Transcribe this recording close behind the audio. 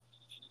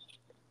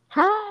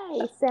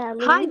Hi,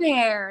 Hi Sally.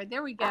 there.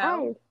 There we go.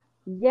 Hi.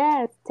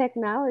 Yes,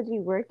 technology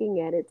working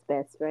at its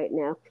best right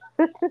now.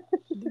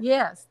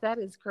 Yes, that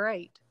is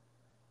great.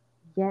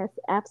 Yes,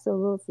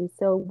 absolutely.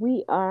 So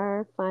we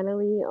are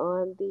finally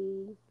on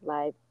the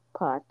live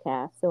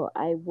podcast. So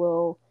I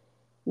will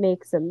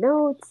make some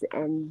notes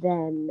and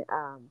then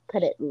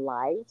put it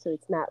live. So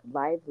it's not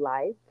live,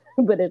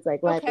 but it's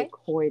like live Okay.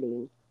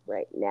 recording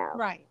right now,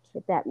 Right.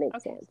 if that makes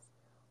Okay. sense.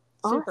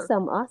 Super.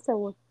 Awesome, awesome.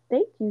 Well,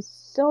 thank you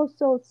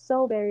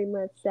so very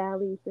much,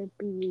 Sally, for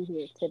being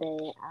here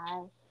today.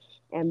 I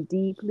am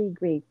deeply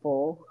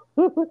grateful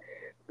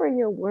for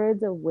your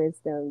words of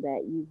wisdom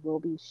that you will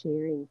be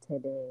sharing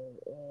today.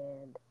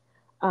 And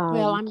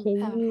Well, I'm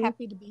can you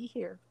happy to be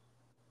here.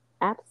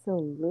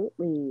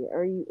 absolutely,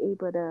 are you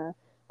able to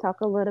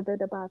talk a little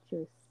bit about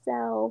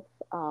yourself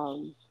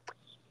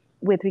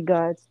with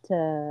regards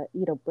to,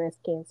 breast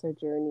cancer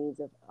journeys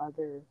of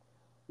other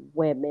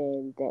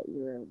women that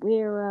you're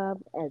aware of,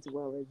 as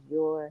well as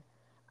your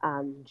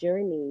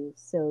journey?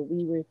 So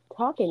we were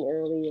talking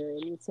earlier,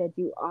 and you said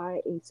you are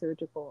a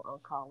surgical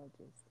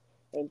oncologist.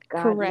 And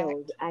God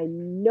knows, Correct. I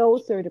know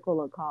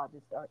surgical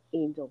oncologists are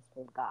angels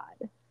from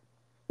God.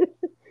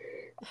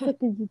 So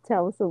could you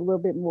tell us a little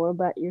bit more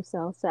about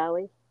yourself,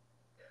 Sally?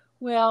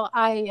 Well,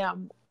 I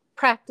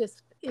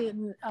practiced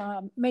in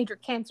a major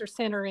cancer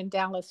center in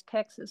Dallas,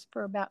 Texas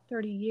for about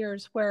 30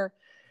 years, where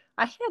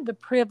I had the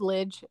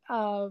privilege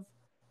of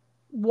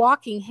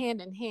walking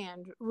hand in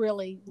hand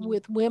really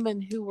with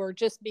women who were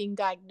just being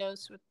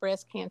diagnosed with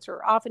breast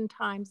cancer.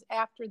 Oftentimes,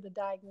 after the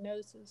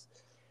diagnosis,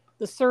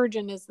 the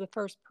surgeon is the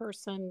first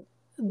person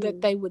that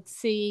Mm, they would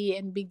see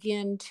and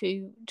begin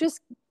to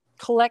just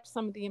collect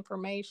some of the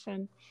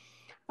information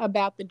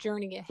about the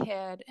journey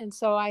ahead. And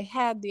so I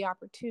had the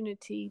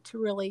opportunity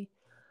to really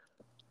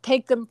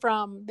take them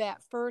from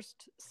that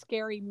first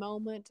scary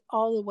moment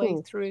all the way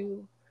mm,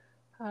 through,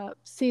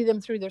 see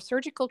them through their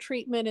surgical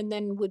treatment, and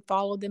then would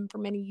follow them for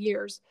many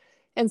years.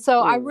 And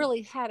so I mm,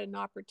 really had an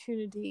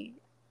opportunity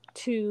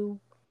to,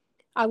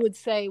 I would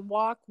say,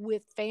 walk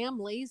with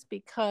families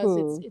because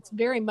it's mm. it's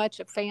very much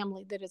a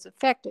family that is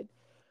affected.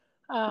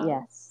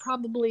 Yes.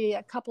 Probably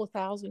a couple of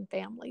thousand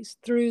families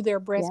through their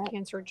breast Yeah.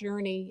 cancer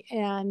journey,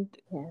 and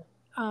Yeah.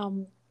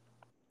 um,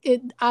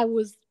 I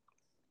was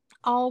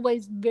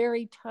always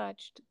very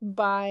touched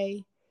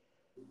by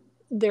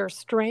their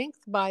strength,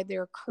 by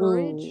their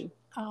courage, Mm.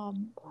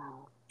 um,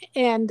 Wow.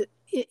 and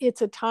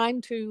it's a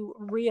time to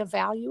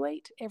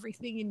reevaluate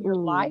everything in your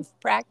Mm. life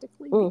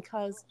practically, Mm.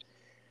 because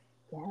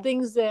Yeah.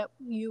 things that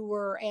you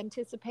were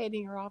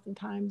anticipating are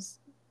oftentimes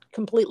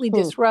completely Mm.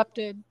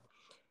 disrupted.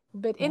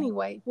 But Yeah.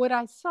 anyway, what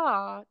I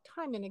saw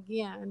time and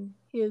again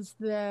is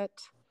that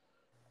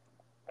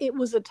it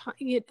was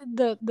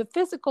the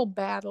physical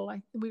battle.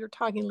 We were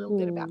talking a little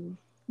bit about Mm.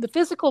 the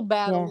physical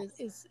battle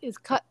Yes. is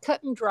cut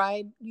and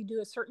dried. You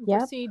do a certain Yep.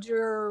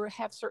 procedure,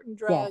 have certain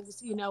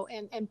drugs,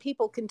 Yes. and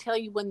people can tell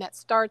you when that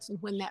starts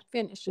and when that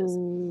finishes.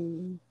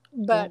 Mm.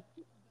 But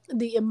Yep.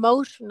 the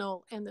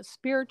emotional and the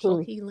spiritual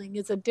Hmm. healing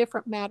is a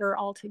different matter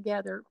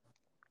altogether.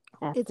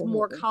 It's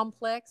more Absolutely.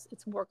 complex,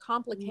 it's more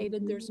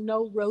complicated. Hmm. There's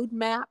no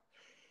roadmap,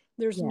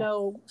 there's Yes.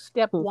 no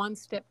step Hmm. one,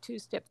 step two,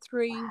 step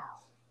three.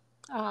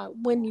 Wow.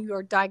 When Yeah. you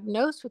are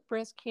diagnosed with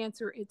breast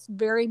cancer, it's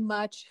very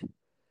much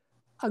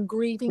a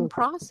grieving Hmm.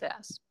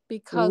 process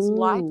because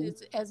life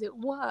Mm. as it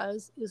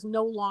was is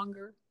no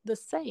longer the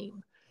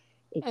same.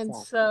 And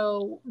Exactly.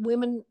 so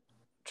women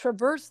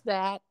traverse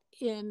that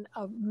in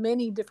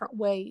many different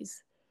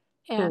ways.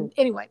 Hmm. And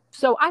anyway,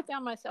 so I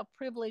found myself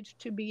privileged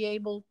to be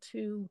able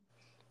to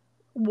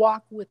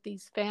walk with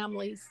these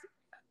families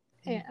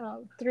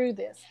Yeah. through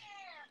this.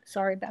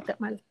 Sorry about that.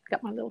 My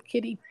got my little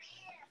kitty.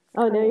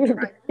 Oh I no, will you're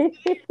try. good.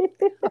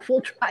 I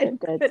will try to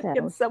That's put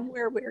him how.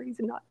 somewhere where he's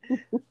not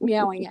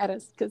meowing at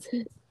us because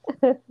he's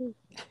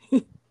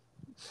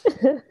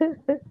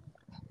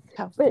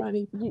how But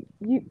funny.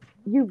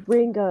 you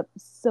bring up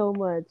so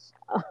much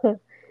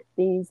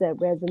things that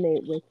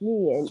resonate with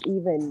me, and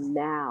even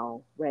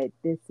now, right?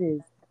 This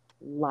is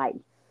life,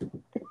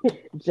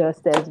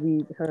 just as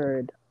we've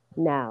heard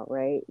now,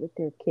 right? With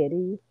their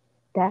kitty,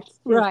 that's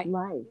just Right,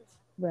 life,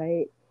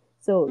 right?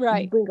 So you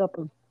right, bring up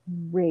a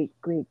great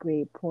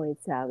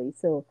point, Sally.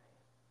 So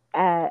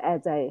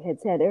as I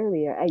had said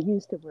earlier, I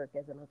used to work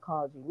as an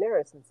oncology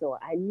nurse, and so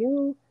I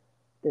knew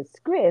the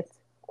script,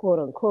 quote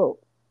unquote.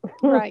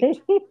 right,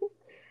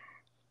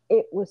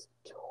 It was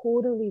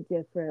totally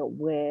different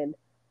when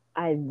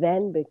I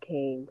then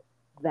became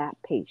that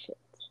patient,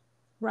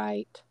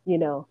 right. you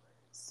know.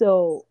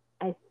 So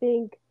I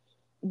think,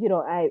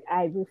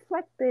 I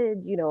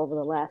reflected, over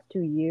the last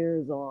 2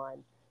 years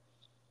on,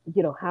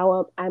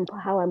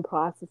 how I'm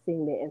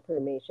processing the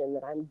information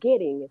that I'm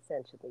getting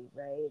essentially,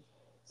 right?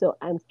 So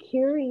I'm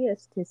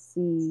curious to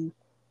see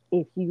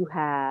if you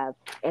have,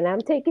 and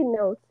I'm taking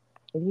notes,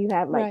 if you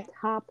have like Right.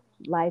 top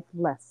life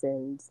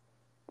lessons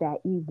that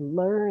you've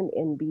learned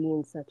in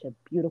being such a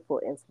beautiful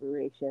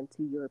inspiration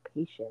to your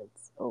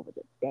patients over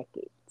the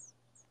decades.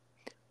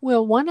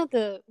 Well, one of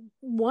the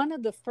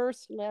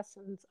first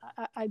lessons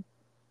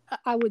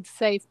I would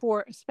say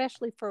for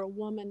especially for a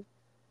woman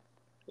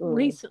Mm.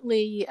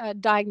 recently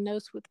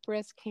diagnosed with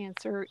breast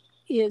cancer,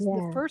 is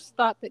the Yeah. first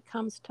thought that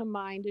comes to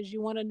mind is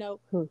you want to know,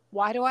 Hmm.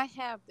 why do I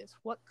have this?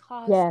 What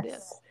caused this?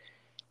 Yes.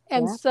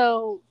 And Yep.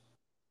 so,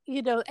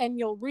 and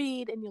you'll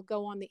read and you'll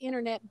go on the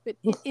internet. But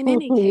in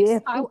any Yeah.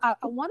 case,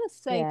 I want to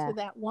say Yeah. to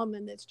that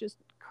woman that's just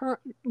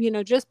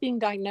just being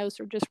diagnosed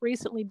or just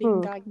recently being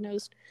Hmm.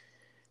 diagnosed,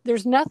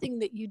 there's nothing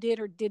that you did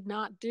or did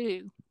not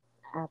do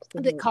that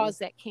Absolutely. caused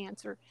that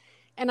cancer.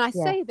 And I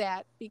Yes. say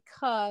that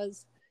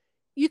because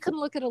you can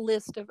look at a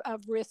list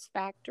of risk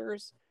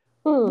factors.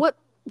 Hmm.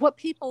 What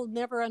people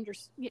never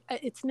understand,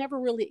 it's never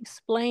really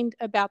explained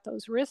about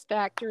those risk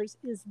factors,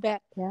 is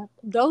that Yep.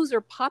 those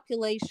are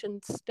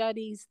population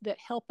studies that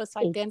help us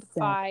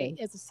identify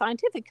Exactly. as a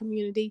scientific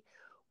community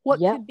what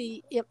Yep. could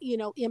be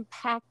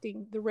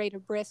impacting the rate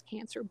of breast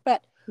cancer.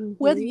 But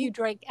whether Mm-hmm. you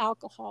drank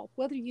alcohol,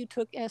 whether you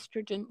took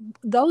estrogen,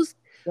 those,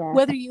 Yes.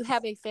 whether you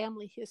have a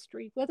family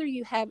history, whether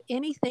you have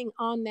anything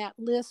on that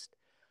list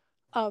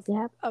of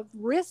Yep.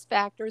 risk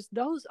factors,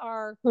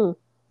 Hmm.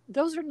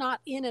 those are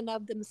not in and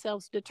of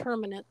themselves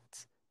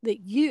determinants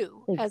that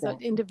you as an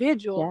Exactly.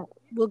 individual Yep.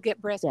 will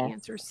get breast Yes.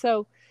 cancer.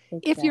 So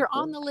if you're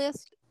on Exactly. the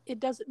list, it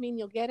doesn't mean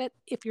you'll get it.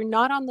 If you're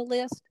not on the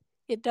list,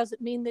 it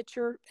doesn't mean that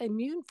you're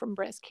immune from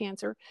breast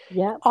cancer.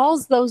 Yep. All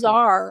those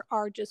are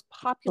just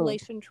Hmm.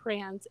 population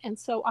trends. And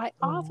so I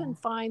often Yeah.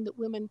 find that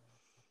women,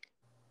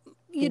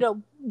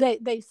 Hmm.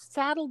 they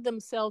saddled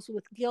themselves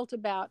with guilt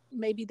about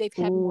maybe they've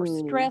had more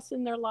Mm. stress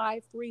in their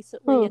life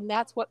recently Hmm. and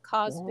that's what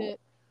caused Yeah.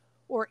 it,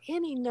 or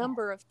any Yeah.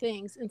 number of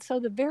things. And so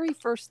the very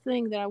first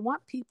thing that I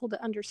want people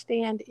to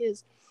understand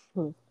is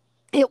Hmm.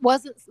 it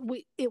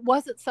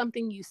wasn't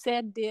something you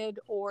said, did,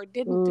 or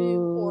didn't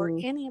do, or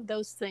Mm. any of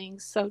those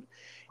things. So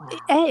Wow.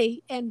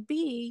 A and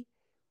B,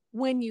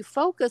 when you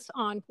focus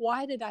on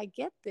why did I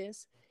get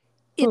this,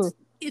 Hmm.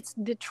 it's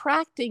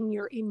detracting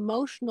your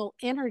emotional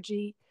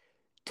energy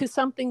to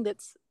something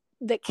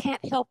that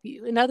can't help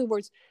you. In other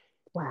words,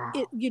 Wow.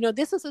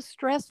 this is a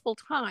stressful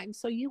time,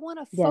 so you want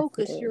to Yes, it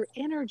focus is. your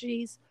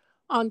energies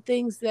on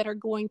things that are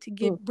going to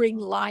Hmm. bring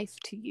life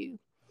to you.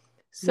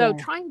 So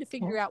Yes. trying to Yep.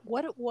 figure out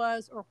what it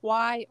was or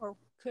why or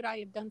could I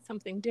have done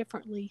something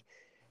differently,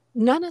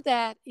 none of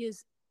that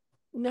is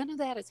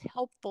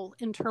helpful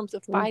in terms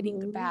of fighting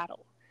the Mm-hmm.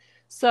 battle.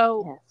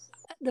 So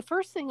Yes. the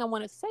first thing I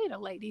want to say to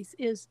ladies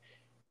is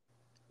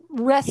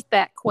rest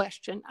that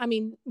question. I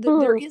mean,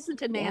 there Hmm.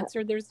 isn't an Yep.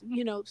 answer. There's,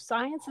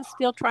 science is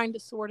still trying to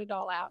sort it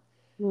all out.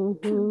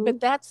 Mm-hmm. But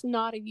that's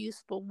not a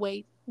useful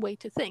way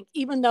to think,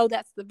 even though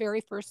that's the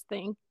very first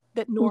thing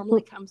that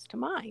normally comes to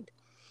mind.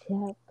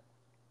 Yep.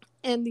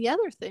 And the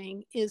other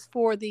thing is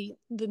for the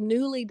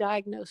newly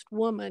diagnosed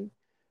woman,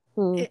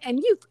 Hmm. and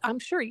I'm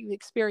sure you've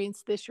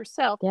experienced this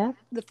yourself. Yep.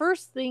 The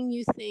first thing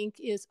you think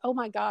is, "Oh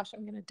my gosh,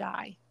 I'm going to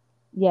die."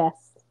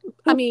 Yes.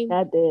 I mean,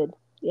 I did.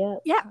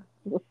 Yep. yeah,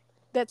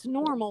 that's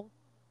normal,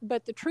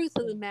 but the truth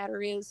of the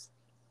matter is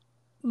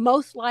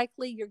most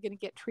likely you're going to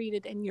get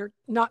treated and you're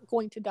not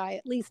going to die,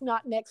 at least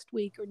not next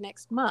week or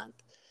next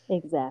month.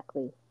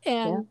 Exactly.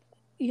 Yep.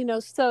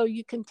 And so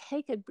you can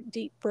take a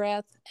deep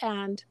breath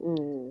and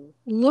Mm.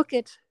 look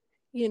at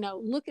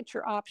look at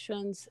your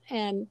options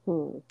and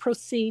Hmm.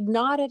 proceed,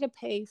 not at a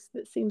pace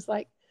that seems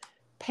like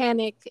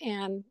panic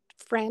and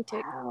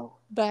frantic, Wow.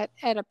 but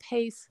at a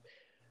pace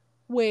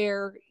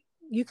where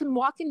you can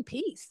walk in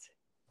peace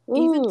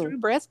even Mm. through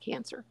breast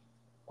cancer.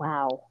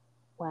 Wow.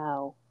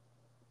 Wow.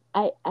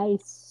 I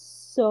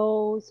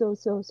so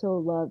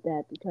love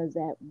that because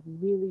that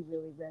really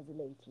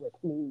resonates with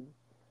me.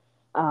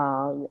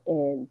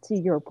 And to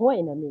your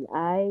point, I mean,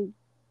 I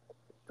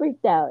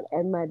freaked out,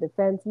 and my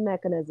defense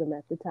mechanism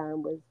at the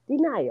time was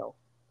denial.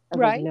 I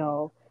was like, Right,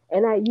 no.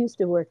 And I used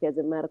to work as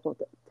a medical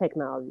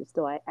technologist,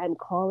 so I'm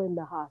calling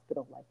the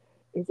hospital like,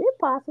 is it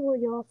possible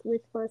y'all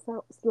switch my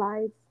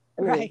slides?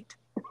 I mean, right,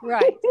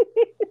 right,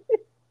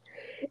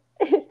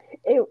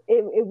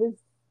 it was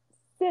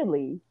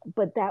silly,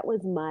 but that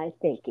was my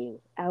thinking.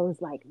 I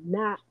was like,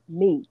 not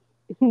me,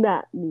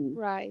 not me.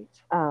 right,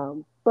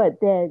 But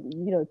then,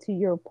 to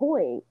your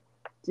point,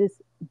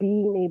 just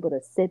being able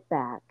to sit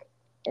back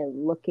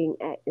and looking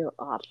at your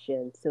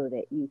options so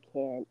that you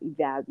can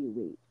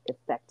evaluate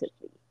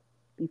effectively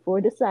before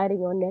deciding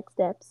on next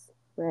steps,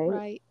 right?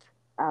 right,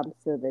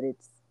 So that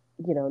it's,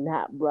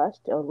 not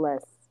rushed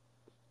unless,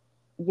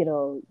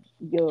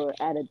 you're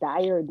at a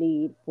dire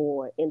need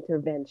for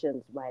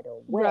interventions right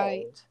away.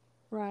 right,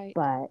 right.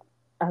 But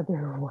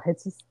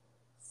otherwise, just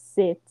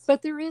sit.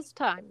 But there is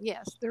time.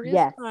 Yes, there is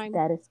Yes, time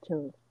that is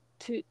true.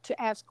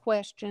 to ask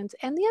questions.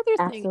 And the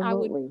other thing I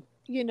would,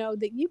 Absolutely.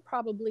 that you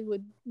probably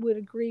would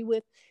agree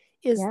with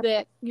is Yep.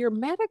 that your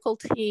medical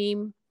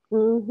team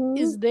Mm-hmm.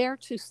 is there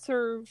to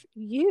serve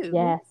you.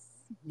 Yes.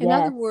 In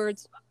other Yes.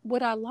 words,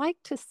 what I like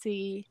to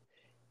see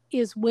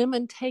is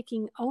women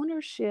taking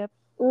ownership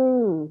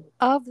Mm.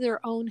 of their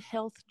own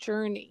health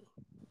journey.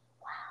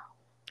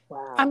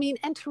 I Wow. mean,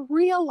 and to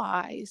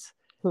realize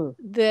Hmm.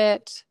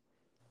 that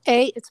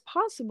it's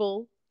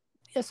possible,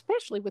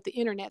 especially with the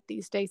internet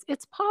these days,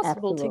 it's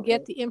possible to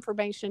get Absolutely. the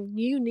information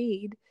you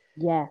need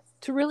Yes.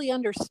 to really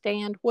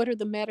understand what are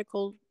the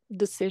medical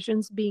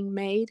decisions being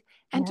made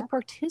and to Yeah.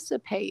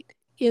 participate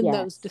in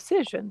those Yes.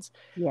 decisions.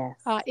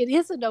 Yes. It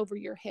isn't over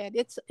your head.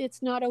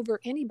 It's not over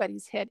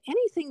anybody's head.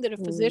 Anything that a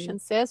Mm. physician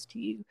says to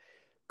you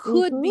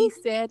could be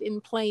Mm-hmm. said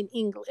in plain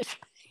English.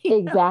 you know,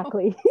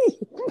 Exactly.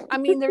 I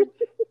mean,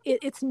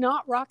 it's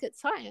not rocket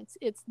science.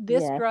 It's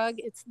this Yes. drug.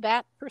 It's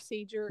that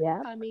procedure.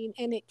 Yeah. I mean,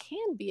 and it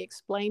can be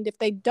explained. If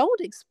they don't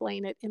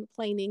explain it in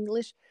plain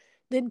English,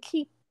 then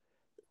Keep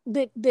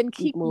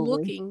keep moving.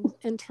 looking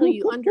until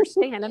you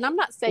understand. And I'm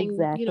not saying,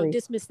 Exactly.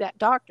 dismiss that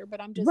doctor,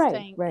 but I'm just Right.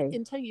 saying Right.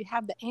 until you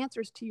have the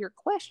answers to your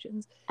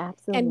questions,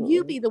 and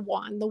you Absolutely. be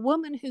the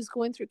woman who's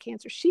going through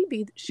cancer, should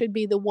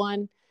be the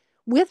one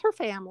with her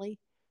family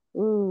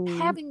Mm.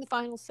 having the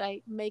final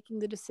say, making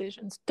the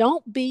decisions.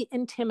 Don't be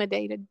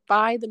intimidated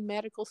by the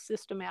medical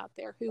system out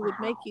there who would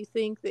make Wow. you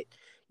think that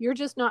you're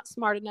just not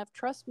smart enough.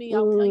 Trust me,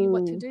 I'll tell you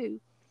what to Mm.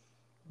 do.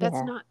 That's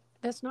Yeah. not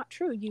that's not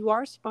true. You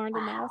are smart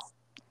Wow. enough,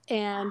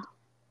 and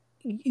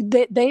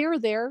they are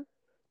there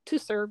to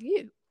serve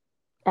you.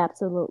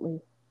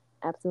 Absolutely.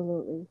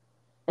 Absolutely.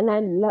 And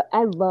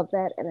I love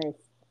that, and I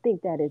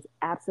think that is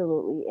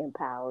absolutely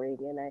empowering.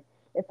 And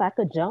if I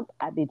could jump,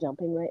 I'd be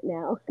jumping right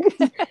now.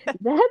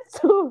 That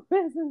so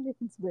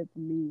resonates with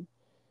me.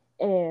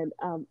 And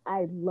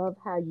I love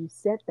how you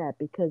said that,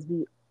 because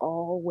we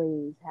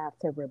always have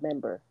to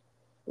remember,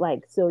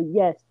 like, so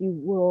yes, you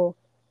will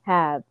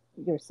have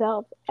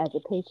yourself as a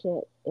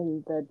patient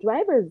in the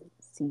driver's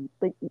seat,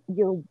 but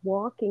you're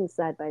walking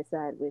side by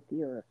side with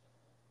your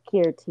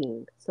care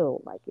team.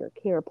 So, like your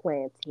care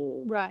plan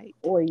team, Right.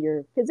 or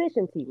your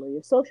physician team, or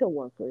your social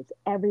workers,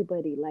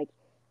 everybody. Like,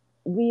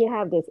 we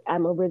have this,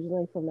 I'm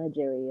originally from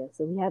Nigeria,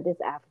 so we have this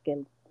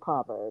African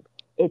proverb: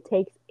 it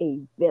takes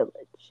a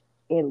village.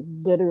 It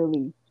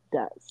literally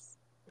does.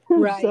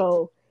 Right.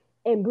 So,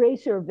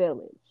 embrace your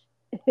village,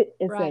 Right.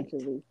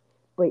 essentially.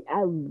 But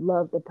I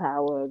love the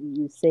power of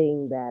you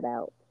saying that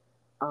out.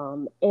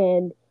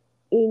 And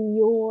in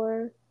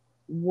your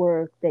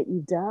work that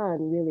you've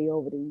done really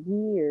over the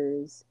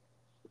years,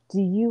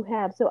 do you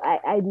have, so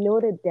I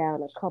noted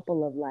down a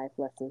couple of life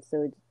lessons.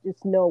 So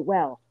just know,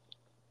 well,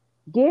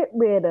 get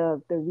rid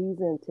of the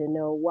reason to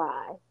know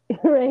why,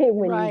 right?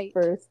 When you Right.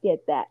 first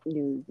get that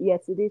news.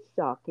 Yes, it is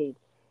shocking.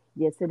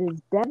 Yes, it is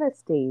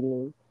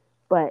devastating,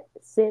 but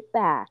sit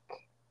back,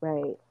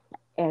 right?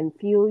 And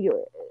feel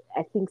your,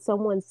 I think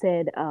someone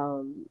said,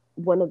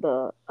 one of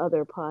the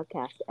other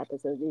podcast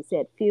episodes, they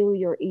said, feel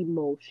your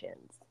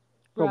emotions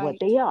for what Right.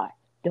 they are.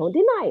 Don't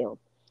deny them,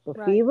 but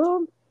feel Right.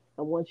 them.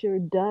 And once you're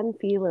done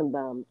feeling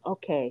them,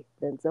 okay,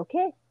 then it's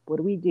okay. What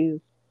do we do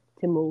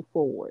to move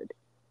forward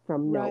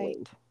from knowing?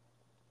 Right.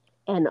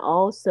 And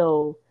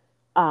also,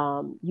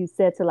 you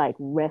said to like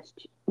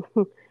rest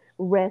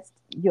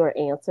your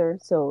answer.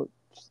 So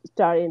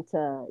starting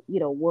to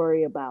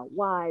worry about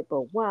why,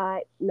 but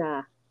why,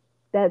 nah,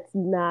 that's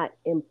not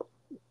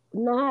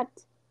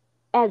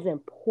as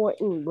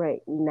important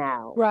right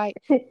now Right.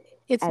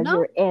 It's as not.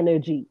 your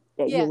energy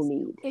that you'll Yes,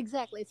 need.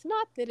 exactly. It's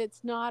not that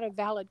it's not a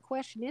valid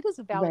question. It is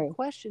a valid Right.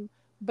 question,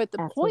 but the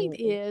point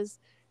Absolutely. is,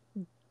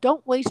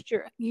 don't waste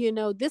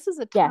this is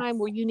a time Yes.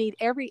 where you need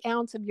every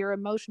ounce of your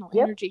emotional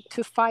Yep. energy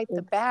to fight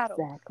the battle.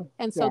 Exactly.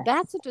 And so Yes.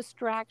 that's a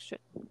distraction.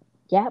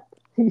 Yep.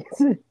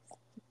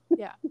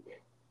 Yeah.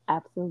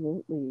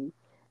 Absolutely.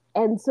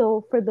 And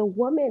so for the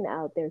woman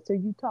out there, so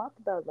you talked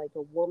about like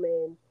a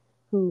woman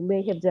who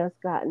may have just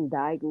gotten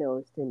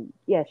diagnosed, and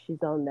yes,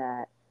 she's on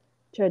that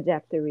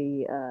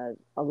trajectory, a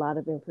lot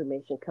of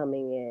information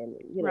coming in.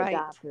 Right.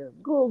 Doctor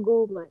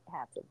Google might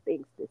have some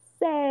things to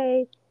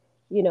say,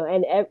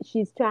 and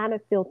she's trying to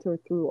filter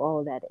through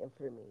all that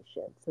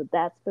information. So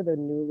that's for the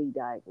newly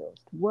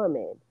diagnosed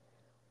woman.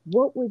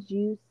 What would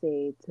you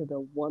say to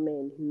the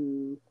woman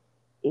who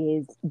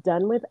is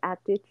done with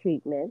active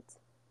treatment,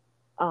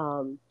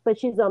 but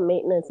she's on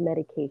maintenance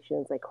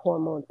medications like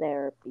hormone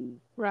therapy,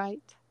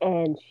 Right.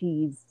 and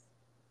she's,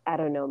 I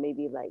don't know,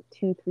 maybe like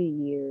 2, 3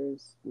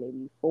 years,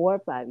 maybe 4 or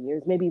 5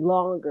 years, maybe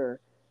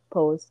longer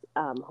post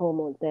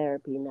hormone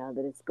therapy, now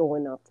that it's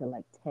going up to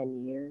like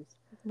 10 years.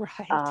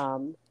 Right.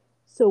 Um,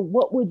 so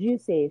what would you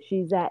say if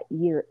she's at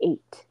year 8?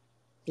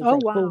 She's Oh,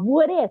 like, but wow.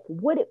 what if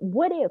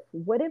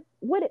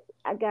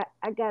I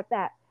got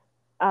that,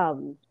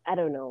 I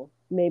don't know,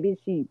 maybe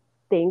she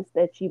thinks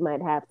that she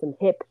might have some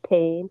hip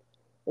pain,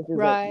 and she's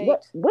like, what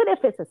Right. what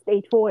if it's a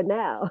stage 4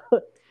 now?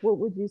 What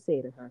would you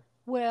say to her?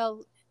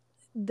 Well,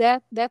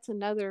 that's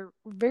another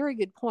very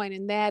good point,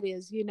 and that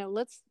is,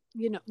 let's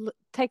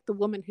take the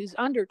woman who's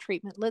under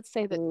treatment. Let's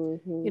say that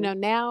Mm-hmm.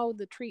 now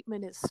the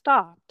treatment is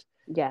stopped.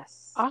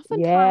 Yes.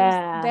 Oftentimes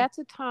Yeah. that's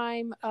a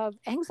time of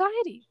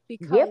anxiety Yep.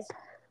 because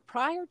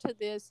prior to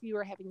this you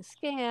were having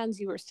scans,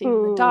 you were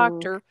seeing the Hmm.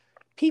 doctor,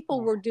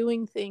 people were Yeah.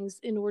 doing things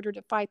in order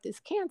to fight this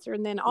cancer,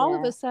 and then all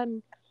of a Yeah.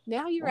 sudden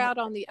now you're Yep. out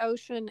on the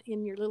ocean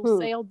in your little Hmm.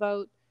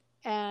 sailboat,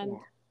 and Yeah.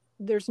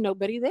 there's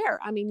nobody there.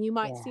 I mean, you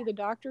might Yeah. see the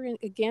doctor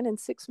again in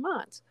 6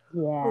 months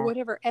or Yeah.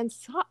 whatever. And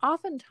so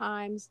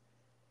oftentimes,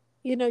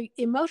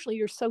 emotionally,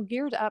 you're so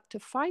geared up to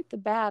fight the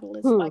battle.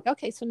 It's Hmm. like,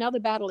 okay, so now the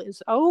battle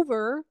is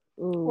over,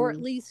 or at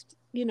Mm. least,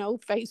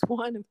 phase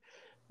one of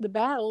the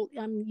battle,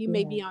 you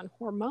may Yeah. be on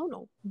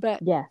hormonal,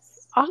 but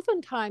Yes.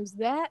 oftentimes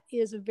that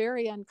is a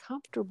very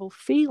uncomfortable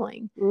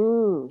feeling.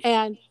 Mm.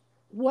 And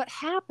what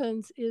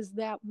happens is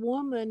that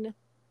woman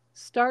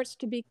starts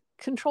to be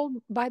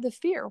controlled by the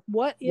fear.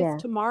 What if Yeah.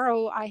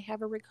 tomorrow I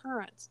have a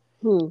recurrence?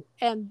 Hmm.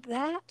 And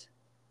that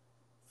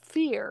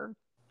fear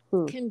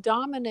Hmm. can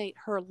dominate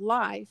her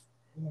life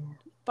Yeah.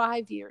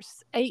 5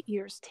 years, 8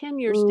 years, 10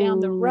 years down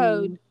the Mm.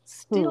 road, Hmm.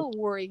 still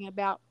worrying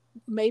about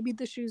maybe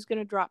the shoe's going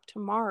to drop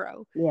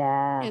tomorrow.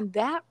 Yeah. And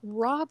that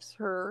robs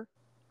her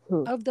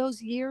Hmm. of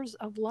those years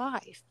of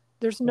life.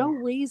 There's no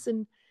Yeah.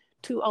 reason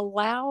to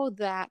allow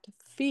that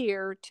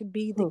fear to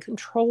be the Hmm.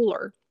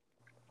 controller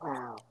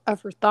Wow.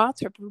 of her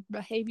thoughts, of her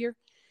behavior.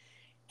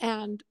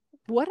 And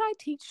what I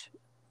teach,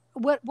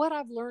 what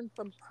I've learned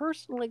from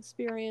personal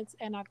experience,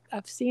 and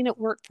I've seen it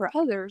work for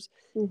others,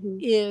 Mm-hmm.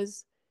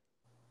 is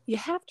you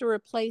have to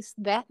replace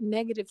that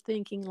negative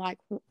thinking, like,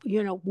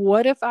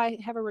 what if I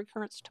have a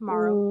recurrence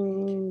tomorrow?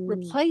 Mm.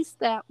 Replace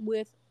that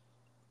with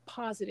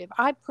positive.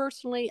 I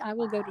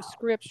will go to Wow.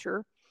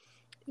 scripture.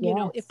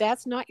 If Yes.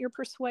 that's not your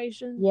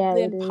persuasion, Yeah, it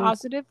then is.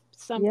 positive Yep.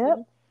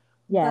 something.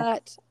 Yes.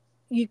 But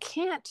you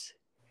can't,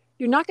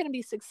 you're not going to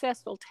be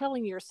successful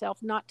telling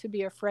yourself not to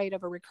be afraid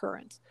of a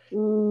recurrence.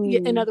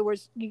 In Mm. other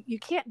words, you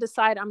can't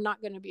decide I'm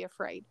not going to be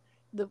afraid.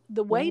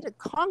 The way Yep. to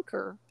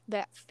conquer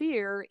that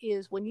fear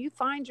is when you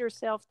find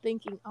yourself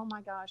thinking, oh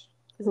my gosh,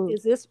 Hmm.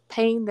 is this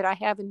pain that I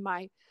have in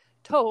my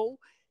toe?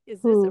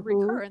 Is this a Mm-hmm.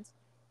 recurrence?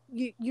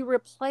 You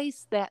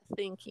replace that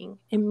thinking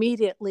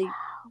immediately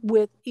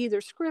with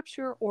either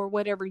scripture or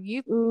whatever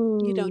you've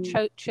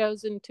Mm.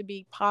 chosen to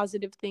be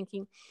positive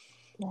thinking,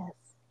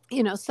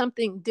 Yes.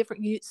 something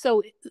different.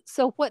 So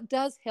what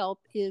does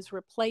help is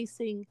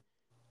replacing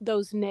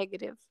those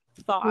negative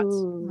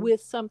thoughts Hmm.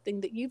 with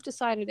something that you've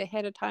decided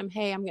ahead of time.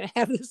 Hey, I'm going to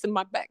have this in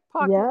my back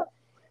pocket Yep.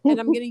 and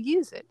I'm going to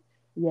use it.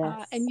 And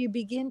Yes. you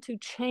begin to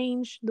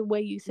change the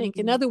way you think.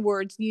 In Mm. other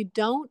words, you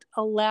don't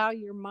allow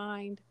your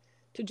mind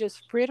to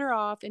just fritter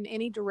off in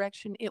any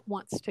direction it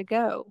wants to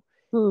go.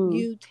 Hmm.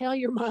 You tell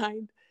your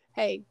mind,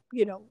 hey,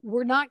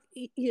 we're not,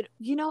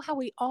 how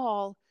we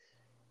all,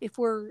 if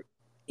we're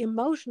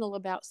emotional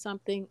about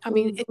something, I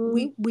mean,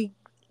 Mm-hmm. we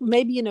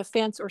maybe an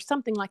offense or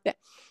something like that,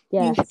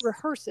 you Yes.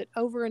 rehearse it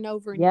over and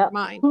over in your Yep.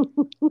 mind.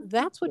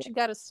 That's what Yeah. you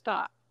got to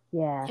stop.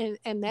 Yeah.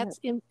 And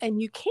Yep.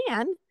 and you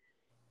can,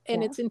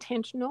 and Yeah. it's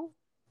intentional,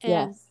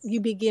 and Yes. you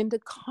begin to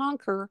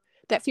conquer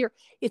that fear.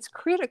 It's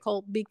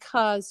critical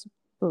because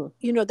Hmm.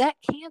 that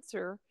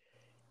cancer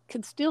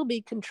could still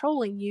be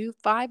controlling you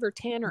 5 or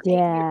 10 or 8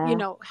 years,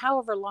 Yeah.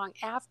 however long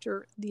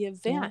after the Yeah.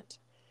 event,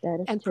 That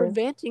is and true.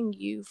 preventing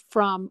you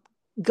from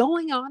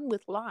going on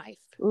with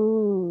life.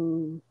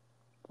 Mm.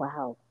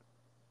 Wow.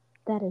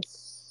 That is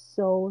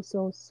so,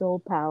 so, so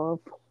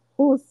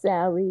powerful,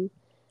 Sally.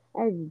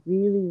 I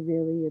really,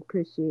 really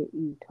appreciate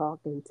you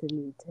talking to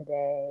me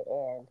today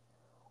and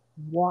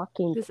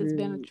walking This has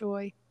been a through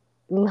joy.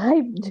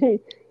 life,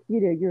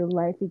 your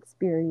life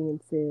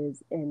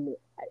experiences. And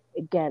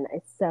again, I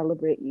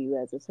celebrate you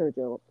as a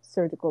surgical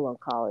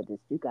oncologist.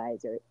 You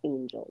guys are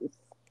angels.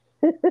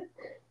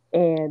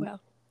 And Well,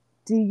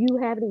 do you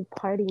have any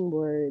parting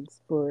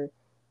words for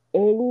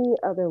any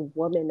other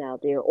woman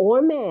out there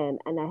or man?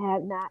 And I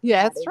have not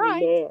yeah, had that's any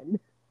right. man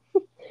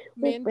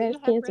with Men do breast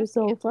have cancer breast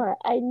so cancer. far.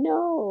 I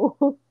know.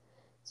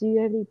 Do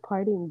you have any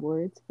parting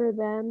words for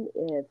them?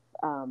 If,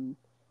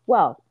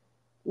 well,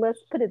 let's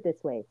put it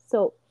this way.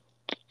 So,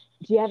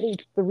 do you have any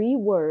three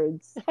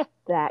words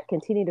that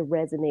continue to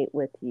resonate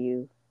with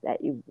you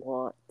that you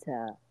want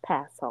to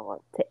pass on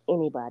to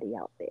anybody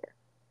out there?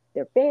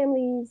 Their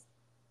families,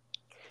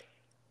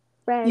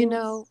 you friends?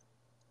 know,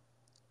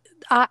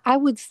 I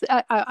would.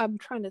 I'm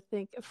trying to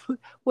think of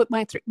what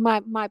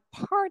my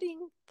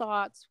parting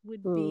thoughts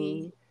would Hmm.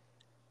 be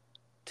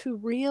to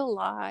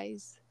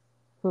realize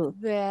Hmm.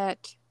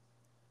 that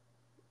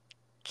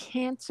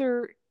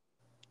cancer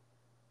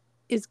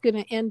is going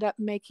to end up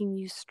making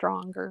you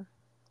stronger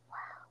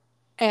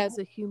as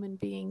a human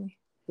being,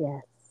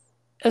 Yes.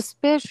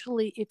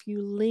 especially if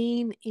you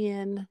lean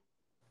in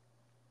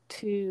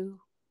to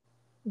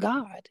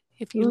God,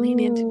 if you lean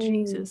into Mm,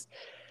 Jesus.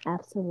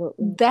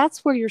 absolutely.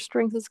 That's where your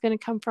strength is going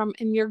to come from,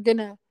 and you're going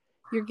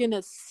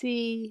to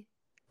see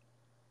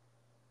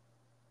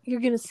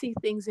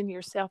things in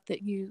yourself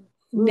that you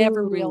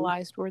never Mm,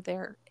 realized were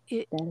there.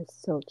 that is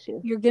so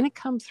true. You're going to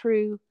come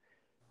through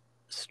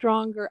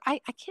stronger. I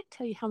can't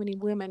tell you how many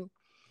women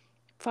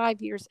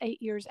 5 years,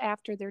 8 years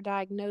after their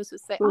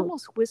diagnosis, they Mm.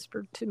 almost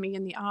whispered to me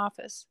in the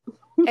office.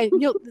 And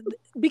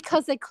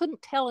because they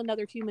couldn't tell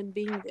another human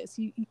being this.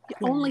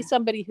 Only Yeah.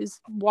 somebody who's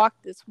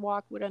walked this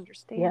walk would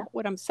understand Yep.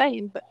 what I'm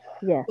saying. But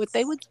what they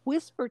Yes. would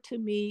whisper to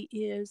me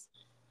is,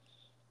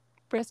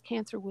 breast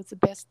cancer was the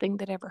best thing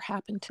that ever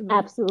happened to me.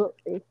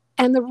 Absolutely.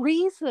 And Yes.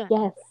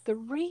 the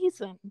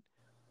reason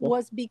Yeah.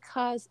 was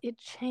because it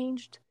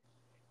changed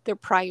their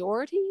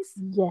priorities.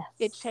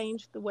 It Yes.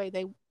 changed the way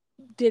they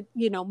did,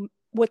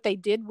 what they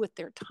did with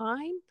their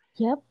time.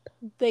 Yep.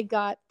 They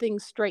got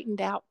things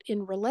straightened out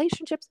in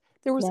relationships.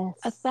 There was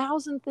a Yes.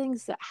 thousand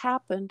things that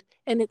happened,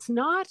 and it's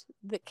not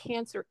that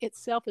cancer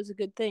itself is a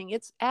good thing.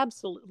 It's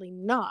absolutely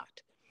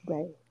not.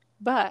 Right.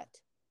 But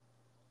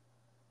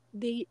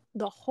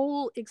the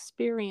whole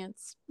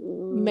experience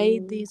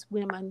made Mm, these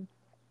women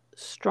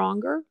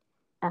stronger,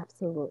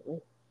 absolutely.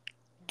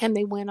 and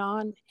they went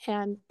on.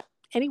 And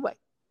anyway,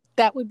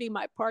 that would be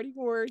my parting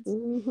words.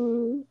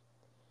 Hmm.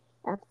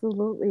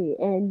 Absolutely.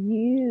 And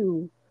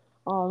you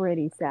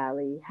already,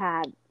 Sally,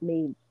 had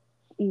made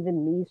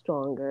even me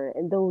stronger.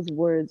 And those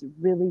words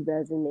really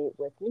resonate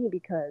with me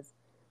because,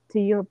 to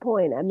your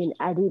point, I mean,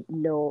 I didn't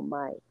know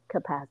my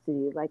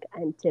capacity. Like,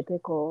 I'm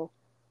typical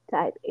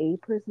type A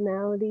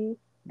personality,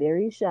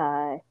 very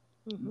shy.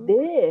 Hmm.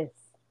 This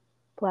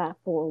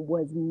platform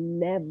was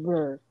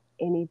never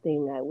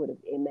anything I would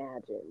have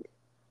imagined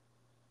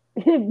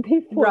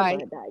before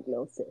my Right.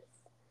 diagnosis.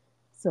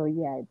 So,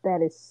 yeah,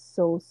 that is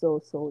so,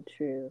 so, so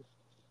true.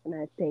 And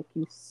I thank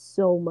you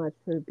so much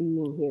for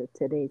being here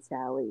today,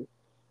 Sally.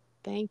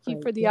 Thank you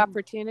But for the yeah,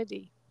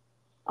 opportunity.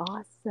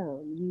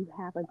 awesome. You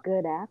have a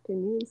good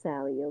afternoon,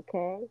 Sally,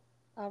 okay?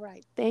 All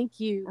right. Thank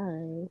you. All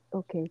right.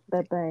 Okay.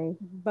 Bye bye.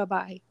 Bye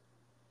bye.